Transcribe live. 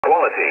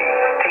quality.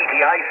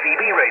 TTI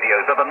CB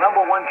radios are the #1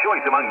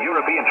 choice among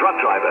European truck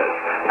drivers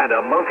and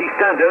are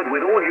multi-standard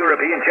with all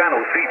European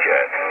channels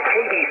featured.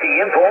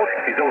 KBC Import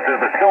is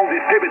also the sole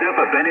distributor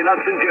for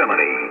Benelux and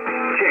Germany.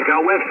 Check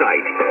our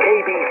website,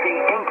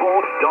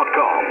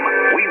 kbcimport.com.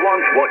 We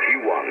want what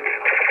you want.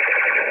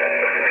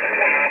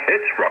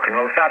 It's Rock and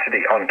Roll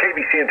Saturday on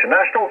KBC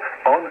International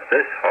on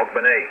this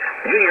Hogmanay,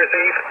 New Year's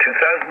Eve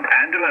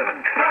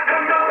 2011. Rock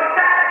and Roll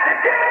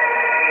Saturday.